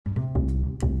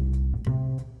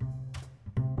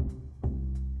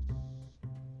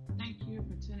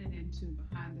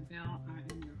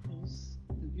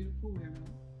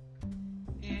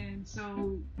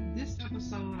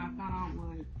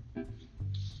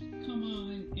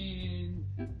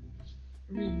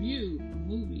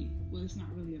movie. Well, it's not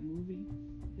really a movie.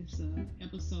 It's an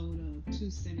episode of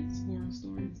 2 sentence horror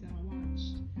stories that I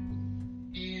watched.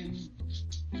 And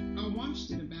I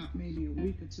watched it about maybe a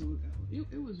week or two ago.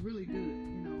 It was really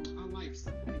good. I like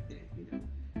stuff like that,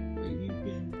 where you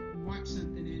can watch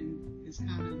something and it's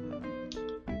kind of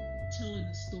telling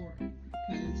a story.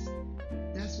 Because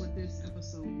that's what this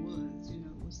episode was,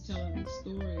 was telling a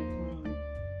story from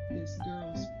this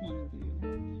girl's point of view.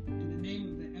 And the name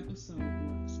of the episode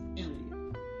was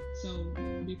Elliott. So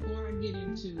before I get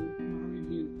into my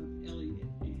review of Elliott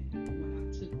and what I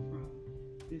took from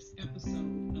this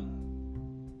episode of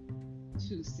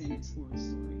 2 Sentence Horror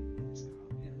Story, it's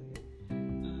called Elliott.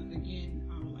 Again,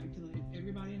 I would like to let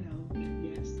everybody know that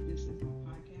yes, this is my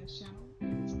podcast channel.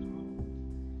 It's called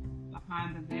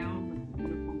Behind the Veil with the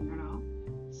Beautiful Weirdo.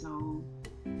 So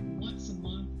once a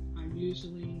month, I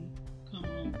usually come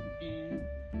on and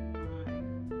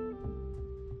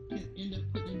I end up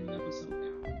putting a new episode out.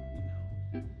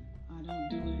 I don't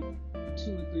do it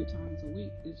 2 or 3 times a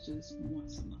week. It's just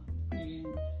once a month. And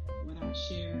what I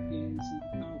share is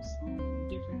my thoughts on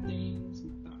different things,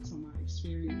 my thoughts on my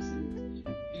experiences,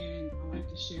 and I like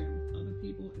to share with other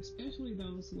people, especially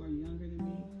those who are younger than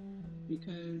me,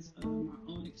 because of my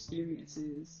own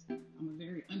experiences. I'm a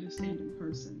very understanding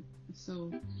person.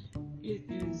 So it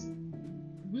is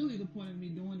really, the point of me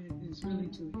doing it is really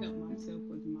to help myself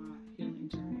with my healing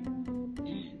journey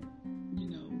and,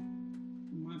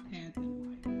 my path in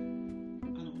life.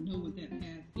 I don't know what that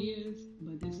path is,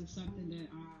 but this is something that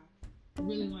I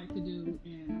really like to do,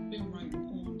 and I've been writing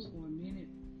poems for a minute.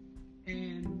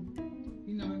 And,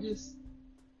 just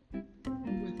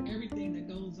with everything that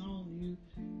goes on,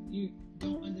 you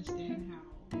don't understand how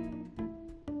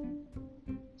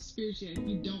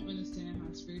you don't understand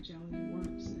how spirituality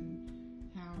works, and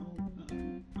how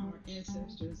our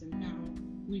ancestors, and how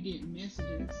we get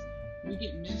messages. We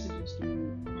get messages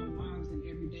through our lives and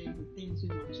every day with things we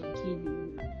watch on TV,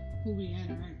 with who we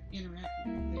interact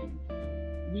with,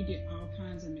 and we get all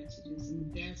kinds of messages.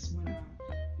 And that's when I,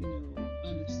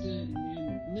 understood. And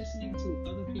then listening to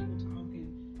other people talk and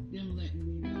them letting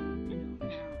me know,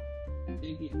 how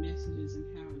they get messages and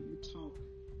how you talk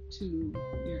to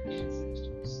your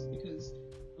ancestors, because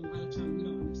a lot of times we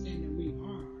don't understand that we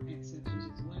are our ancestors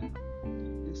as well.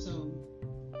 And so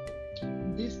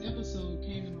this episode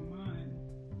came to my mind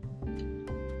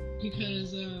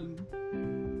because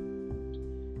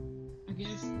I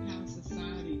guess how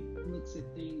society looks at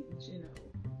things,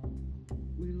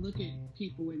 we look at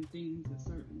people and things a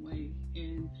certain way,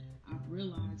 and I've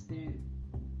realized that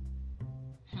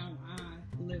how I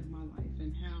live my life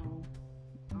and how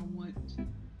I want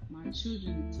my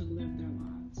children to live their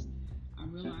lives, I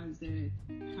realize that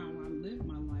how I live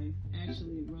my life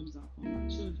actually rubs off on my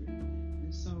children.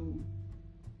 And so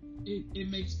it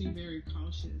makes me very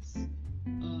cautious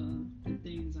of the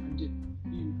things I do,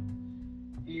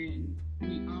 And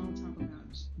we all talk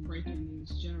about breaking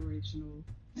these generational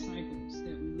cycles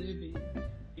that we live in.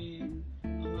 And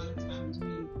a lot of times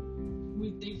we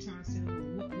think to ourselves,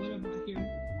 what am I here for?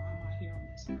 Why am I here on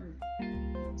this earth?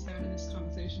 I was having this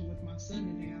conversation with my son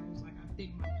today. I was like, I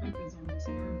think my purpose on this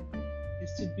earth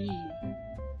is to be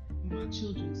my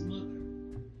children's mother,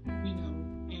 and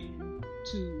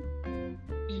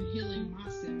in healing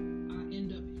myself, I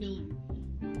end up healing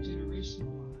my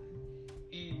generational line,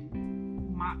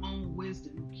 and my own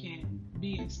wisdom can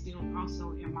be instilled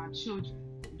also in my children,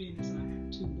 being as I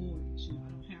have 2 boys. I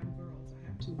don't have girls, I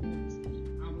have 2 boys.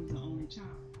 I was the only child,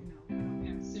 I don't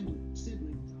have siblings,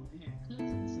 I only had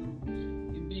cousins. So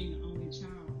in being the only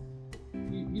child,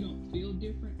 you don't feel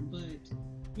different, but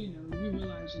you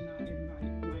realize you're not everybody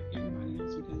like everybody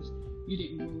else because you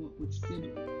didn't grow up with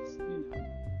siblings,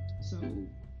 So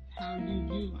how you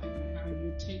view life and how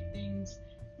you take things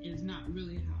is not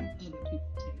really how other people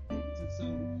take things. And so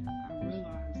I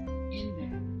realized in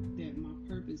that my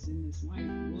purpose in this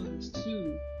life was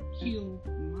to heal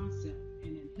myself,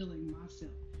 and in healing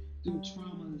myself through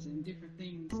traumas and different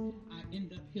things, I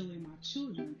end up healing my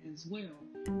children as well,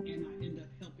 and I end up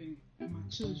helping my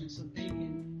children so they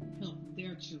can help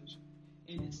their children,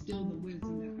 and instill the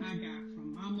wisdom that I got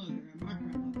from my mother and my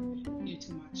grandmother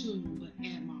into my children, but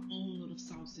add my own little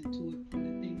sauce into it from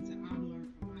the things that I've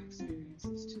learned from my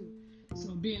experiences too.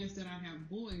 So being as that I have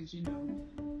boys,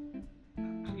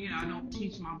 I don't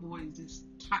teach my boys this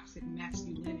toxic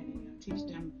masculinity. I teach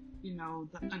them,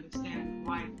 the understanding of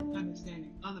life,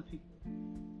 understanding other people.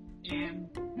 And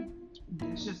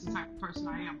that's just the type of person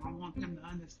I am. I want them to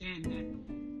understand that,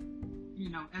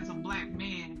 as a black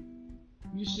man,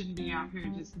 you shouldn't be out here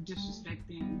just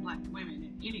disrespecting black women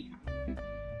in any kind of way.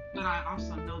 But I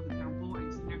also know that they're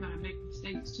boys and they're going to make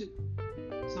mistakes too.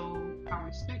 So I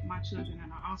respect my children,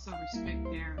 and I also respect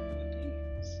their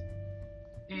opinions.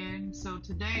 And so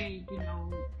today,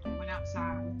 I went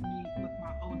outside with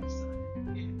my oldest son,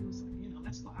 and it was like,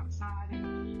 let's go outside,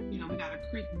 and we got a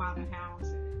creek by the house,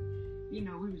 and we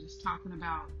were just talking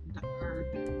about the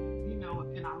earth,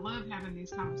 and I love having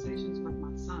these conversations with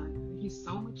my son. He's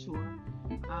so mature.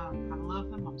 I love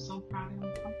him. I'm so proud of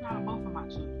him. I'm proud of both of my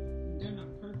children. They're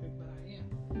not perfect, but I am.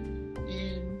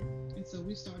 And so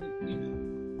we started,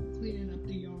 cleaning up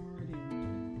the yard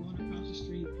and going across the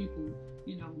street. People,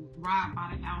 ride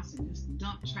by the house and just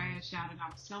dump trash out. And I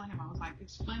was telling him, I was like,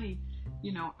 it's funny,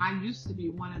 I used to be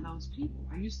one of those people.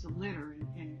 I used to litter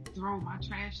and throw my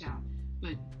trash out.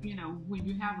 But, when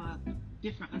you have a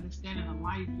different understanding of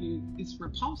life, it's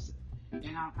repulsive.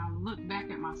 And I look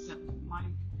back at myself like,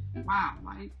 wow,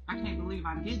 like, I can't believe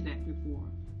I did that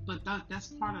before. But that's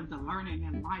part of the learning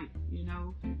in life, You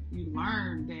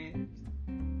learn that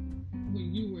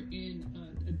when you were in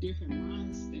a different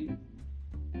mind state,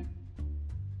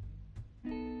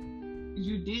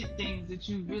 you did things that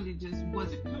you really just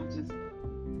wasn't conscious of.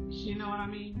 You know what I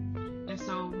mean? And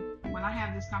so when I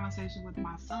have this conversation with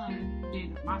my son,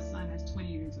 and my son is 20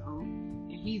 years old,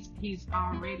 and he's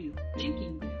already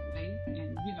thinking that way,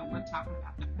 and we're talking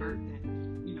about the earth, and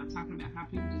talking about how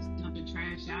people just dumping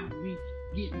trash out, and we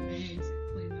getting bags and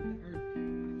cleaning up the earth.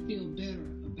 I feel better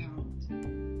about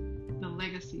the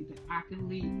legacy that I can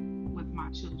leave with my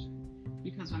children,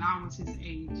 because when I was his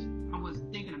age, I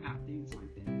wasn't thinking about things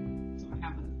like that. So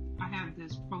I have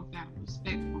this profound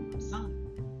respect for my son,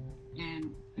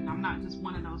 and I'm not just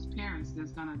one of those parents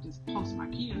that's gonna just post my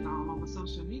kids all over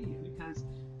social media, because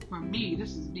for me,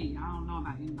 this is me. I don't know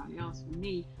about anybody else. For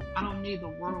me, I don't need the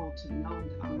world to know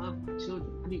that I love my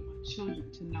children. I need my children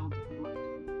to know that I love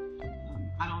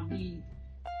them. I don't need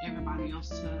everybody else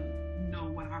to know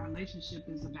what our relationship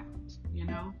is about.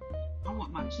 I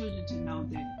want my children to know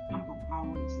that I'm gonna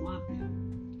always love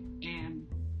them. And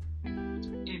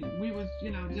we was,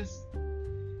 just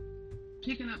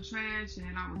picking up trash,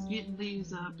 and I was getting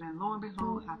leaves up, and lo and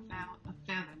behold, I found a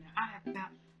feather. Now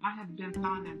I have been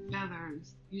finding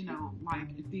feathers, like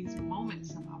at these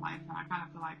moments in my life, and I kind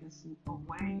of feel like it's a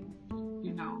way,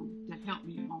 to help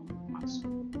me on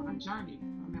my journey.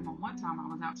 I remember one time I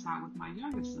was outside with my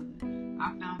younger son.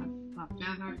 I found a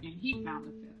feather, and he found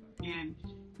a feather, and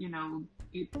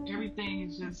everything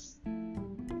is just,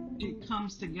 it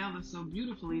comes together so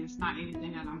beautifully. It's not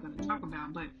anything that I'm going to talk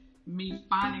about, but me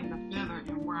finding the feather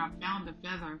and where I found the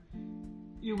feather,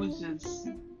 it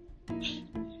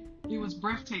was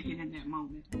breathtaking in that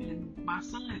moment. And my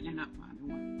son ended up finding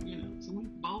one, so we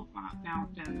both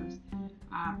found feathers.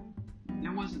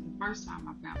 That wasn't the first time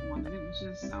I found one, but it was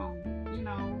just so,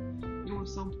 it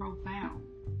was so profound.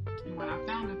 And when I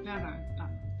found the feather,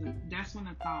 that's when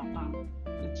the thought of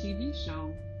the TV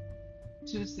show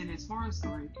Two Sentence Horror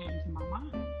Story came to my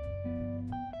mind.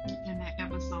 In that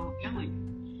episode, Elliott.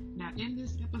 Now, in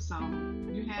this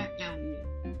episode, you had Elliott,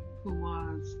 who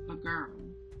was a girl,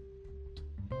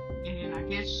 and I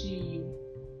guess she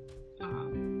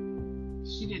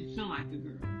didn't feel like a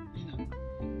girl,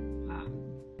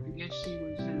 I guess she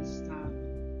was just,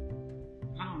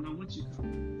 I don't know what you call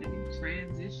it,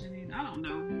 transitioning, I don't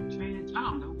know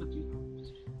what you call it,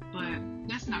 but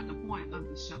that's not the point of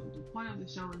the show. The point of the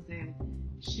show is that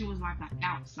she was like an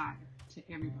outsider to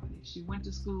everybody. She went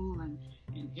to school, and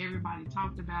everybody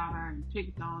talked about her and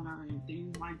picked on her and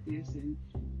things like this, and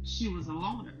she was a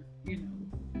loner,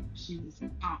 she was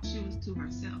to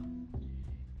herself.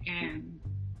 And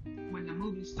when the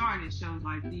movie started, it shows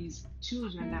like these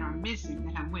children that are missing,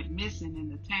 that have went missing in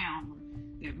the town, or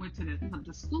that went to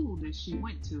the school that she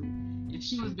went to, and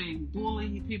she was being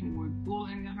bullied. People were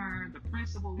bullying her. The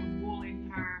principal was bullying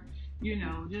her,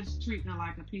 just treating her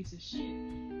like a piece of shit.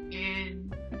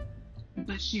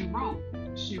 But she wrote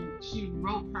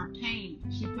her pain.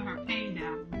 She put her pain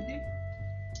down on paper.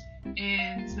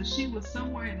 And so she was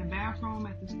somewhere in the bathroom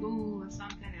at the school or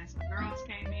something, and some girls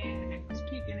came in and they was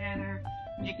picking at her,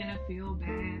 making her feel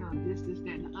bad, or this, that,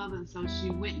 and the other. So she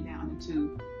went down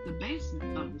into the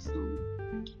basement of the school.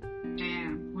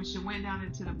 And when she went down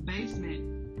into the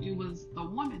basement, it was a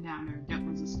woman down there that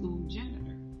was a school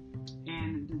janitor.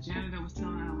 And the janitor was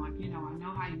telling her, like, I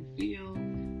know how you feel.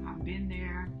 I've been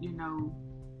there,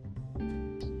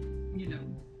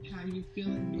 how you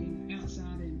feeling being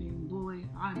outside and being bullied.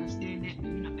 I understand that,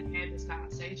 and had this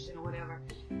conversation or whatever.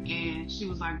 And she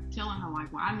was like telling her,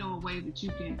 like, well, I know a way that you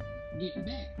can get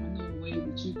back. I know a way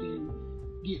that you can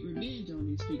get revenge on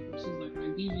these people. She's like, I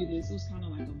give you this. It was kind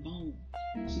of like a bone.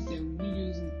 She said, when you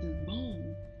use this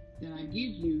bone that I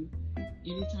give you,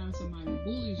 anytime somebody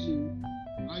bullies you,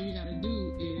 all you got to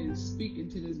do is speak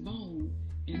into this bone,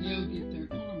 and they'll get their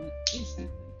karma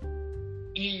instantly.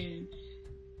 And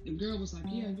the girl was like,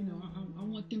 yeah, I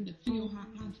want them to feel how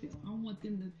I feel. I want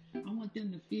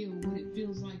them to feel what it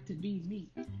feels like to be me,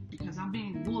 because I'm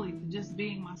being bullied for just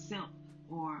being myself,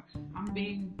 or I'm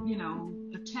being,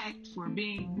 attacked for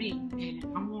being me, and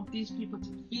I want these people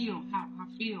to feel how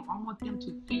I feel. I want them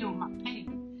to feel my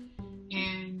pain.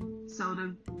 And so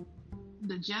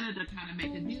the janitor kind of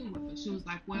made a deal with her. She was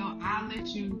like, well, I'll let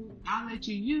you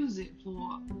use it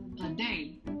for a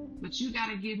day, but you got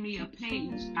to give me a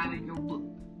page out of your book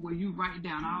where you write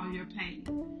down all your pain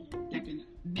that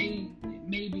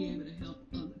may be able to help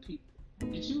other people.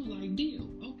 And she was like, deal,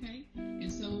 okay.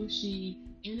 And so she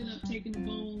ended up taking the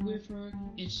bone with her,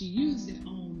 and she used it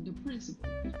on the principal.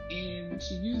 And when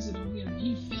she used it on him,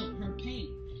 he felt her pain,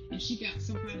 and she got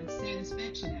some kind of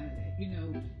satisfaction out of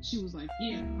that. She was like,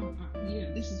 yeah,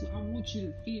 this is what I want you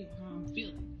to feel how I'm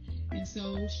feeling. And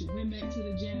so she went back to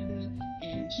the janitor,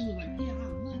 and she was like, yeah, I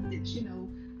love this.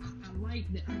 I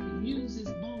like that I can use this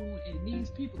bone, and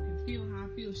these people can feel how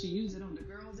I feel. She used it on the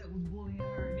girls that was bullying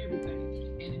her and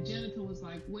everything. And the janitor was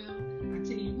like, well, I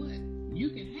tell you what, you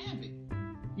can have it.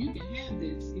 You can have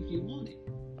this if you want it.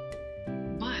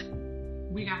 But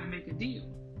we got to make a deal.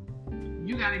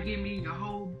 You got to give me your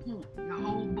whole book.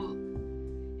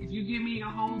 If you give me your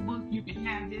whole book, you can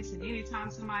have this, and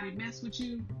anytime somebody mess with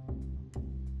you,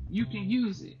 you can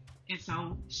use it. And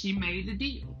so she made the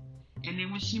deal. And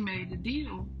then when she made the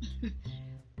deal,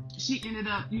 she ended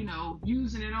up,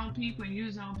 using it on people,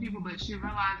 but she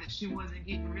realized that she wasn't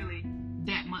getting really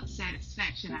that much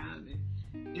satisfaction out of it.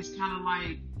 It's kind of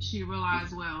like she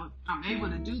realized, well, I'm able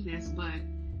to do this, but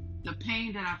the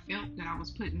pain that I felt that I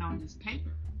was putting on this paper,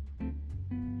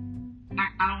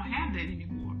 I don't have that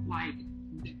anymore. Like,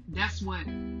 that's what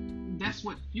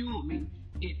fueled me.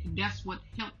 That's what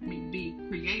helped me be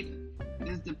creative.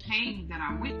 Is the pain that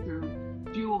I went through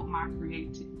fueled my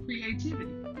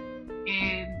creativity.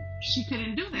 And she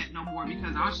couldn't do that no more,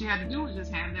 because all she had to do was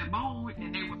just have that bone,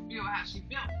 and they would feel how she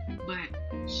felt.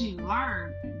 But she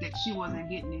learned that she wasn't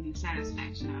getting any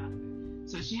satisfaction out of it.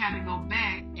 So she had to go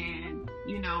back and,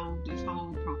 this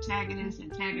whole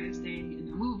protagonist-antagonist thing in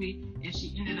the movie, and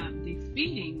she ended up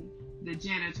defeating the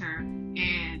janitor,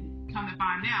 and come to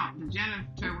find out, the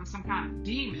janitor was some kind of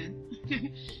demon,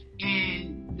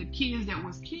 and the kids that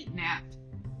was kidnapped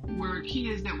were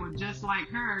kids that were just like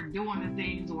her, doing the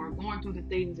things or going through the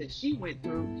things that she went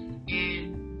through,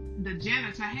 and the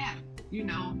janitor had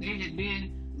them. They had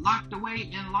been locked away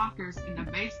in lockers in the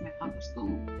basement of the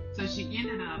school. So she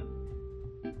ended up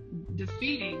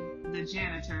defeating the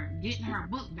janitor, getting her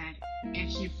book back,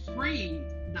 and she freed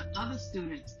the other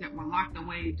students that were locked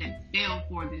away that fell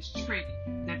for this trick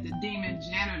that the demon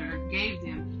janitor gave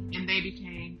them, and they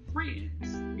became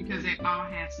friends because they all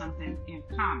had something in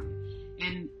common.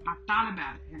 And I thought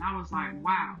about it, and I was like,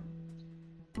 wow,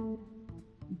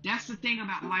 that's the thing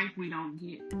about life we don't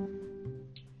get.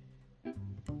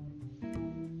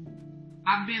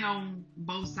 I've been on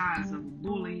both sides of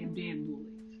bully and being bullied.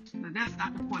 But that's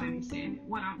not the point of me saying it.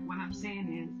 What I'm saying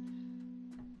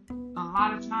is, a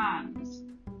lot of times,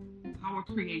 our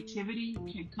creativity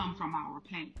can come from our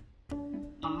pain.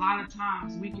 A lot of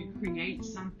times we can create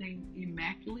something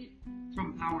immaculate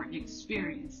from our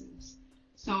experiences.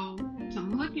 So to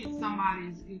look at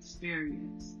somebody's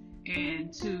experience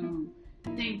and to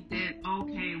think that,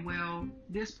 okay, well,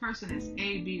 this person is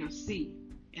A, B, or C,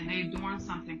 and they're doing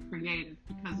something creative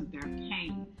because of their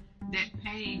pain. That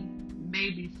pain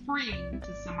may be freeing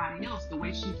to somebody else the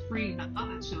way she freed the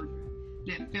other children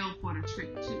that fell for the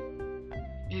trick too.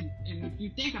 And if you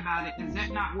think about it, is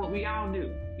that not what we all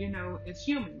do? As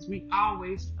humans, we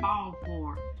always fall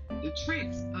for the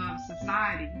tricks of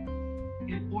society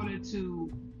in order to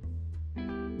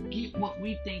get what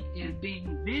we think is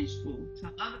being vengeful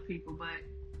to other people, but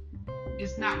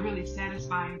it's not really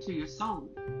satisfying to your soul.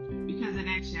 Because in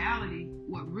actuality,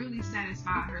 what really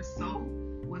satisfied her soul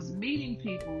was meeting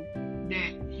people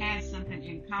that had something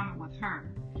in common with her.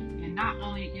 And not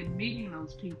only in meeting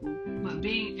those people, but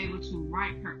being able to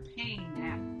write her pain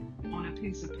down on a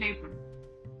piece of paper.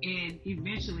 And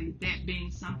eventually that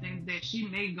being something that she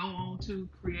may go on to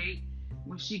create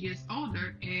when she gets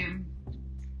older and,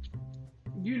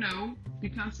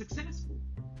 become successful.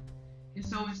 And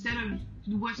so instead of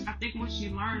what she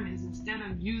learned is, instead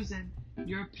of using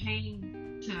your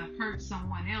pain to hurt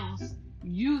someone else,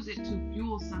 use it to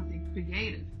fuel something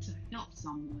creative to help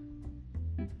someone.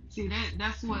 See,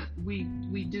 that's what we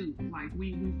do. Like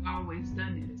we've always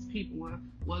done it as people.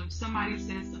 Well, if somebody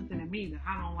says something to me that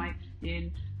I don't like,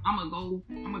 then I'm gonna go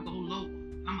low.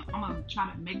 I'm gonna try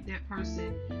to make that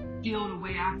person feel the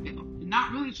way I feel, and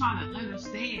not really trying to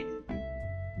understand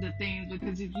the things,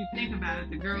 because if you think about it,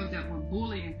 the girls that were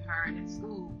bullying her in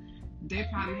school, they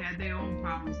probably had their own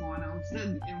problems going on. So,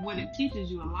 and what it teaches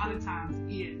you a lot of times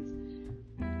is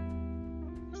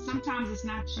sometimes it's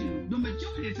not you. The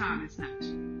majority of the time it's not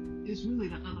you. It's really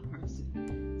the other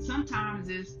person. Sometimes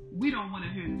it's we don't want to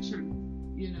hear the truth,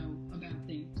 about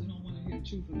things. We don't want to hear the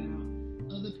truth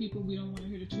about other people. We don't want to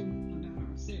hear the truth about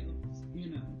ourselves,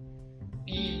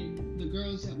 And the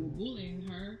girls that were bullying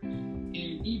her, and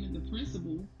even the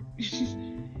principal,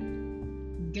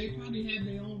 they probably had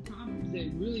their own problems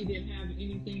that really didn't have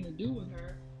anything to do with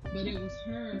her, but it was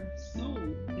her soul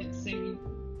that saved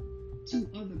two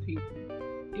other people.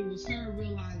 It was her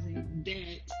realizing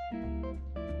that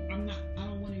I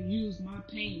don't want to use my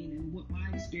pain and what my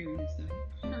experience to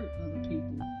hurt other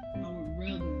people. I would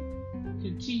rather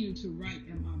continue to write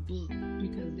in my book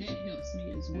because that helps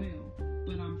me as well.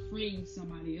 But I'm freeing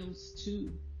somebody else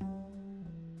too.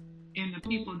 And the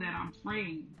people that I'm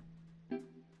freeing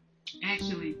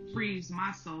actually frees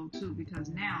my soul too, because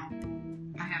now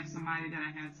I have somebody that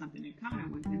I have something in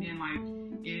common with. And then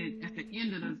at the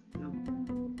end of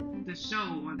the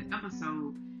show or the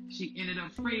episode, she ended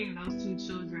up freeing those two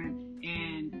children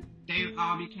and they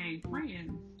all became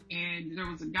friends. And there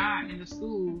was a guy in the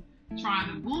school trying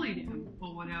to bully them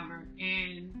or whatever,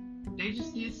 and they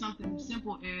just did something as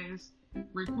simple as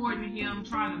recording him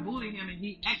trying to bully him, and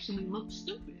he actually looked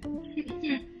stupid.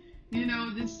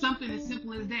 Just something as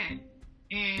simple as that.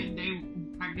 And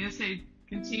I guess they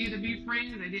continue to be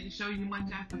friends. They didn't show you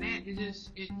much after that.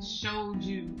 It showed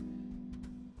you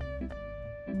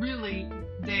really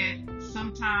that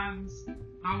sometimes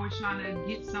always trying to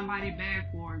get somebody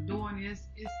back or doing this,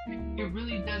 it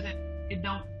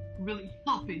don't really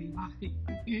help anybody.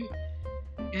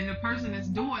 And the person that's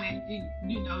doing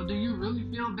it, do you really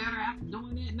feel better after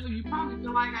doing that? No, you probably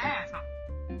feel like an asshole.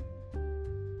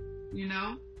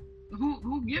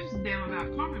 Who gives a damn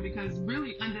about karma? Because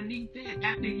really underneath that,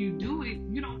 after you do it,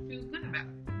 you don't feel good about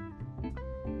it.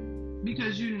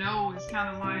 Because it's kind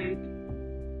of like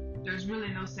there's really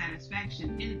no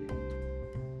satisfaction in it.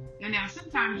 And now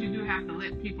sometimes you do have to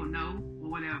let people know or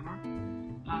whatever.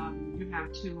 You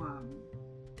have to,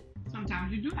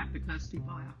 sometimes you do have to cuss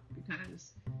people out,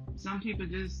 because some people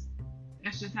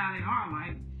that's just how they are.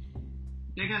 Like,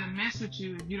 they're going to mess with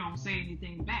you if you don't say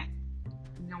anything back.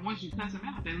 Once you cuss them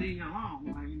out, they leave you alone.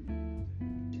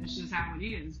 Like, that's just how it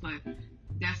is. But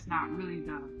that's not really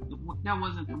that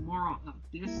wasn't the moral of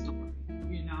this story.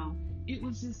 It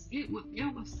was just, it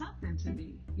was something to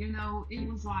me.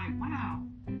 It was like, wow.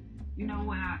 When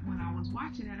I was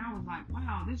watching it, I was like,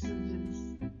 wow, this is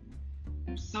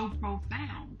just so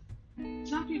profound.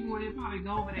 Some people would probably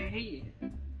go over their head.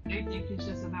 They think it's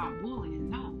just about bullying.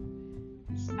 No,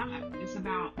 it's not. It's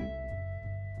about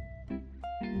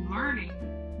learning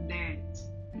that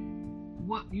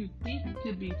what you think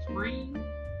could be free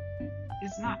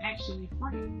is not actually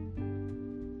free.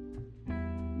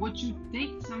 What you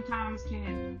think sometimes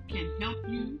can help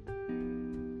you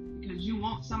because you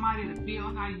want somebody to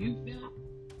feel how you felt,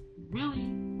 really,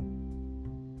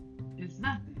 it's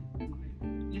nothing.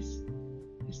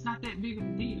 It's not that big of a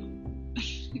deal.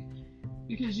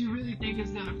 Because you really think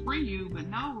it's going to free you, but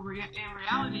no, in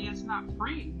reality, it's not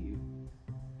freeing you.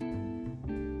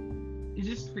 It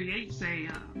just creates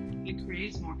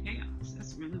more chaos.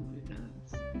 That's really what it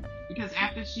does. Because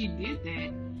after she did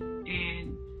that,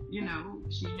 and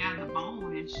she had the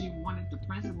bone, and she wanted the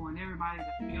principal and everybody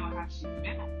to feel how she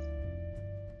felt,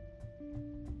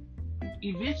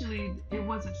 eventually it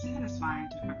wasn't satisfying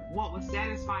to her. What was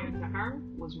satisfying to her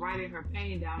was writing her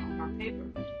pain down on her paper,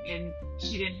 and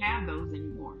she didn't have those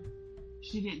anymore.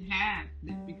 She didn't have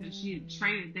that because she had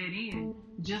traded that in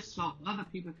just so other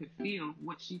people could feel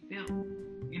what she felt.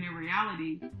 And in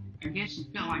reality, I guess she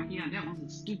felt like, yeah, that was a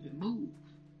stupid move.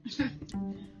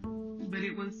 But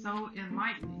it was so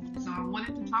enlightening. So I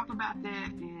wanted to talk about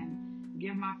that and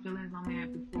give my feelings on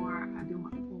that before I do my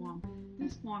poem.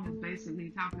 This poem is basically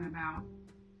talking about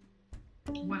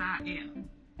what I am,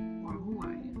 or who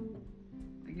I am.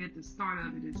 Like at the start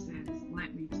of it, it says,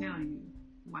 let me tell you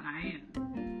what I am.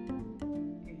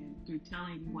 And through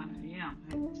telling you what I am,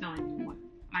 I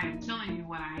am telling you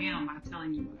what I am by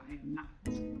telling you what I am not.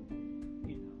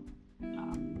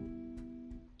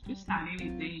 It's not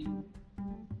anything,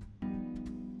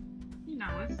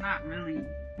 it's not really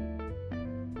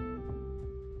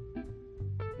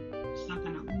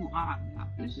something to ooh-ah about.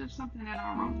 It's just something that I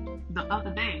wrote the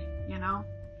other day,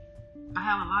 I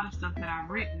have a lot of stuff that I've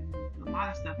written, a lot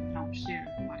of stuff I don't share.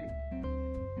 Like,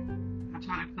 I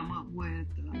try to come up with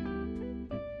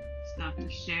stuff to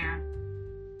share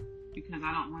because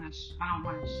I don't want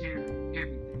to share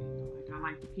everything. Like, I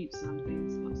like to keep some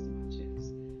things close to my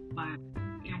chest. But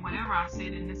in whatever I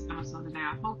said in this episode today,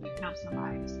 I hope it helps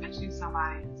somebody, especially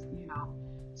somebody's,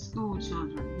 school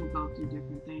children who go through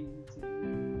different things,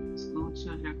 and school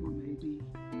children who may be,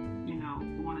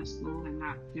 going to school and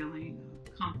not feeling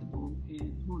comfortable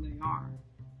in who they are.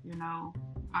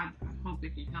 I hope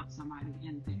it can help somebody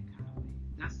in that kind of way.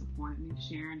 That's the point of me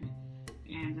sharing it,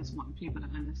 and just wanting people to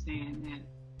understand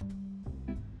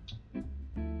that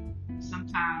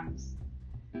sometimes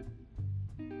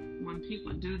when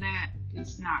people do that,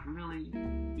 it's not really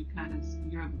because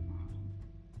you're the problem.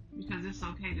 Because it's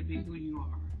okay to be who you are.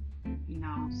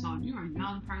 So if you're a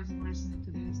young person listening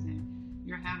to this and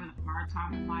you're having a hard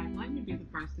time in life, let me be the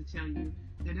first to tell you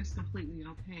that it's completely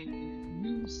okay. And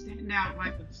if you stand out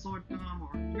like a sore thumb,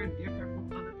 or if you're different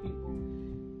from other people,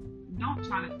 don't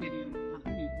try to fit in with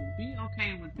other people. Be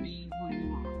okay with being who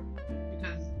you are.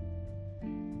 Because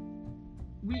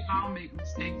we all make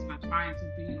mistakes by trying to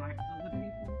be like other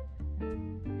people.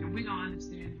 And we don't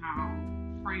understand how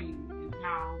free and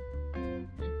how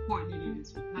important it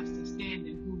is for us to stand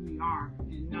in who we are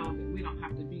and know that we don't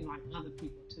have to be like other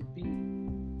people to be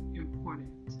important.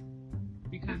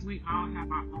 Because we all have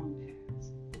our own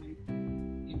paths. Like,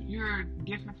 if you're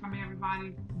different from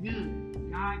everybody,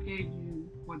 good. God gave you,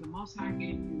 or the Most High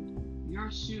gave you, your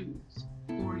shoes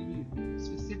for you,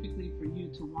 specifically for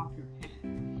you to walk your path.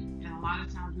 And a lot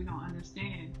of times we don't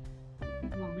understand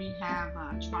when we have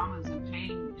traumas and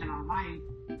pain in our life,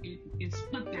 it's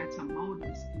put there to mold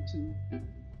us into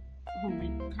who we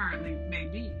currently may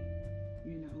be,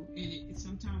 and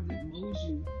sometimes it molds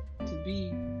you to be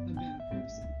a better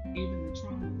person. Even the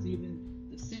traumas, even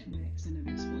the setbacks and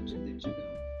the misfortunes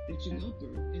that you go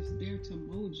through, it's there to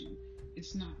mold you.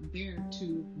 It's not there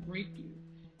to break you.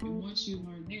 And once you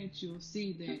learn that, you'll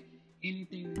see that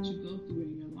anything that you go through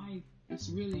in your life, it's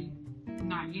really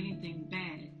not anything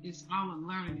bad. It's all a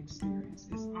learning experience.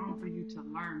 It's all for you to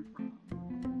learn from.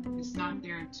 It's not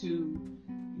there to,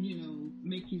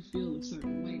 make you feel a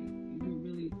certain way. You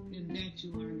really, in that,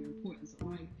 you learn the importance of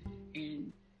life,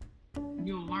 and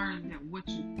you'll learn that what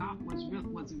you thought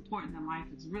was important in life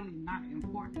is really not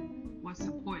important. What's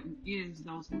important is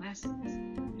those lessons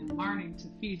and learning to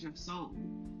feed your soul.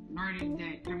 Learning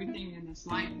that everything in this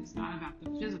life is not about the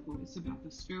physical, it's about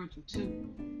the spiritual too.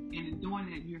 And in doing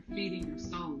that, you're feeding your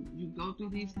soul. You go through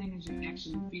these things, you're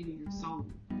actually feeding your soul.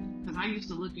 Because I used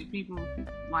to look at people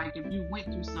like, if you went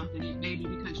through something, it may be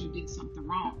because you did something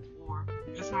wrong, or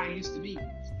that's how I used to be.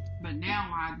 But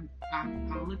now I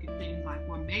look at things like,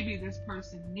 well, maybe this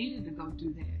person needed to go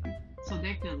do that so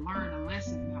they could learn a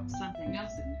lesson about something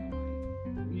else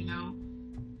in their life.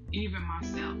 Even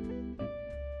myself.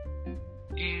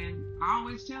 And I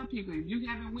always tell people, if you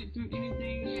haven't went through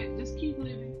anything yet, just keep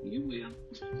living. You will.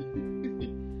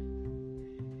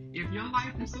 If your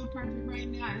life is so perfect right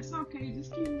now, it's okay.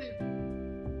 Just keep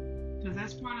living. Because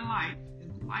that's part of life.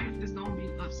 Life is going to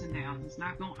be ups and downs. It's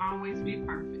not going to always be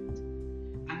perfect.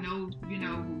 I know,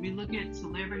 when we look at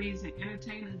celebrities and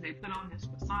entertainers, they put on this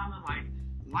persona like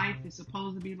life is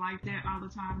supposed to be like that all the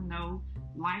time. No.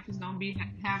 Life is going to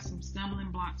have some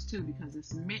stumbling blocks too, because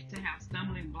it's meant to have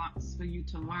stumbling blocks for you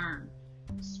to learn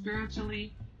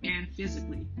spiritually and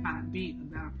physically how to be a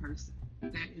better person.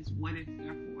 That is what it's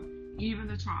there for. Even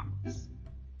the traumas,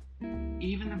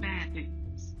 even the bad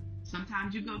things.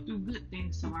 Sometimes you go through good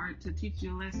things to learn, to teach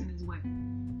you a lesson as well.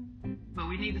 But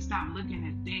we need to stop looking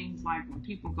at things like when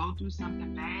people go through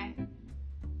something bad,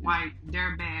 like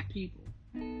they're bad people.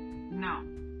 No.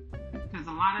 Because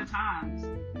a lot of times,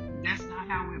 that's not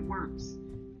how it works.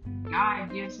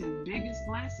 God gives his biggest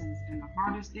lessons and the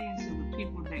hardest things to the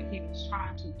people that he is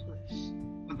trying to push,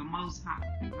 or the Most High.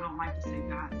 I don't like to say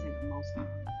God, say the Most High,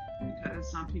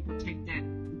 because some people take that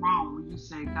wrong when you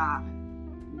say God.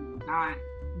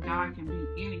 God can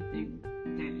be anything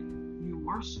that you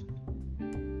worship,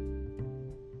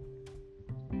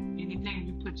 anything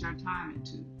you put your time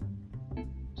into.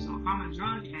 So if I'm a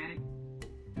drug addict,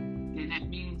 then that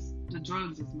means the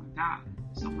drugs is my God.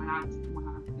 So when I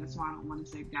that's why I don't want to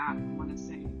say God. I want to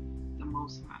say the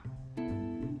Most High,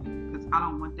 because I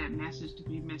don't want that message to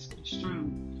be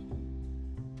misconstrued.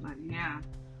 But yeah,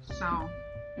 so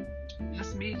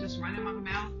that's me just running my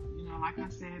mouth. Like I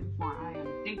said before, I am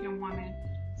a thinking woman.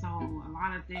 So a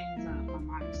lot of things from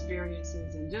my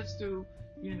experiences and just through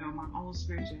my own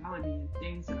spirituality and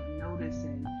things that I notice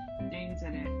and things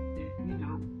that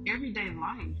everyday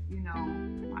life,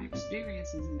 my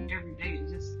experiences in every day, it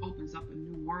just opens up a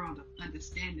new world of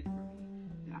understanding for me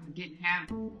that I didn't have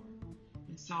before.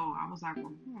 And so I was like,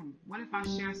 well, what if I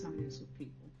share some of this with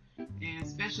people, and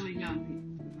especially young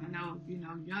people? I know,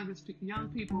 young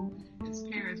people as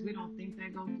parents, we don't think they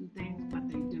go through things, but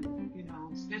they do,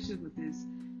 especially with this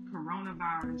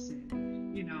coronavirus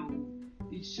and,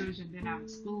 these children been out of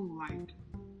school. Like,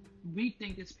 we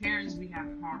think as parents we have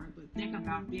it hard, but think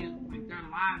about them. Like, their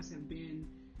lives have been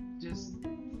just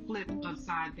flipped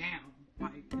upside down.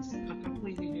 Like, it's a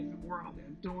completely different world. They're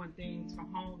doing things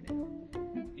from home now.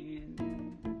 And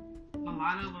a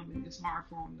lot of them, it's hard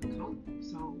for them to cope.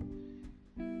 So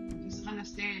just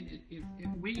understand that if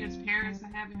we as parents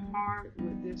are having it hard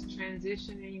with this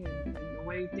transitioning and the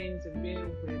way things have been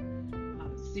with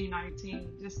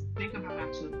C-19, just think about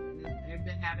our children. They've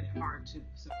been having it hard too.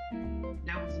 So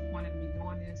that was the point of me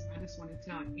doing this. I just want to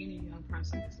tell any young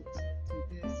person that's listening to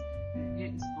this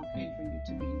that it's okay for you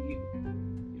to be you.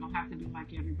 You don't have to be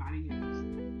like everybody else.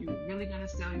 You're really going to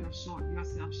sell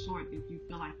yourself short if you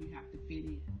feel like you have to fit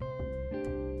in.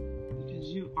 Because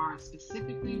you are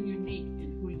specifically unique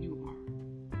in who you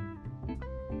are.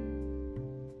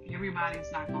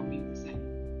 Everybody's not going to be the same.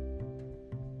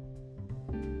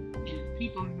 And if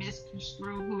people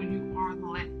misconstrue who you are,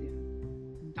 let them.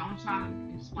 Don't try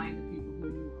to explain to people who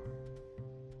you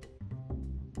are.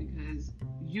 Because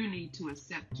you need to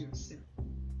accept yourself.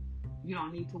 You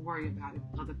don't need to worry about if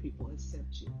other people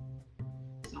accept you.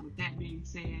 So with that being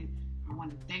said, I want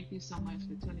to thank you so much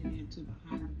for tuning in to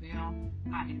Behind the Veil.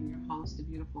 I am your host, The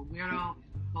Beautiful Weirdo, and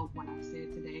I hope what I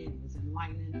said today was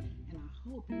enlightening, and I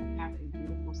hope you have a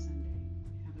beautiful Sunday.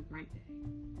 Have a great day.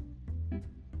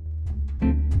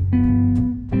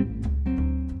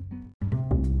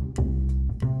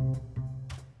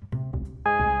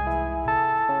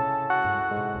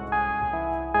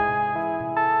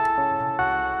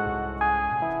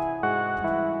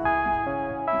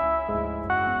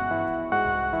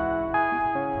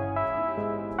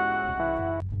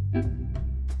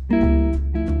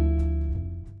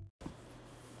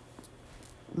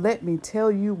 Let me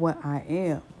tell you what I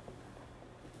am.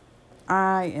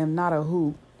 I am not a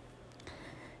who.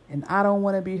 And I don't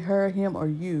want to be her, him, or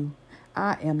you.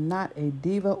 I am not a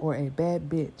diva or a bad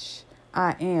bitch.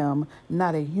 I am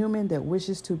not a human that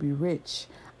wishes to be rich.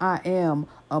 I am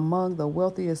among the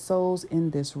wealthiest souls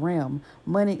in this realm.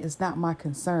 Money is not my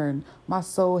concern. My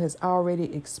soul has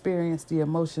already experienced the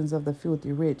emotions of the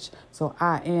filthy rich. So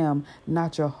I am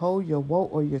not your hoe, your woe,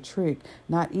 or your trick,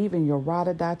 not even your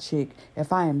ride-or-die chick.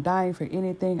 If I am dying for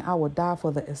anything, I will die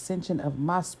for the ascension of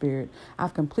my spirit.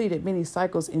 I've completed many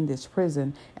cycles in this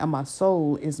prison, and my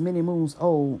soul is many moons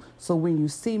old. So when you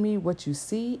see me, what you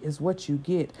see is what you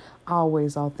get.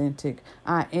 Always authentic.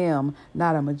 I am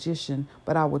not a magician,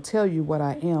 but I will tell you what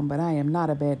I am, but I am not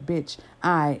a bad bitch.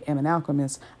 I am an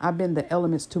alchemist. I bend the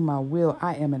elements to my will.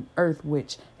 I am an earth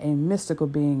witch, a mystical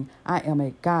being. I am a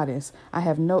goddess. I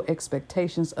have no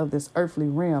expectations of this earthly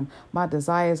realm. My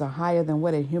desires are higher than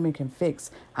what a human can fix.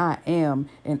 I am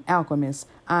an alchemist.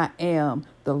 I am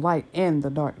the light and the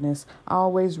darkness,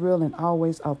 always real and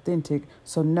always authentic.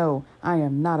 So no, I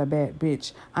am not a bad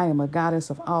bitch. I am a goddess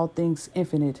of all things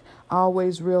infinite,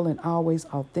 always real and always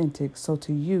authentic. So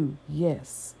to you,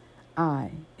 yes,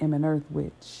 I am an earth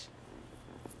witch.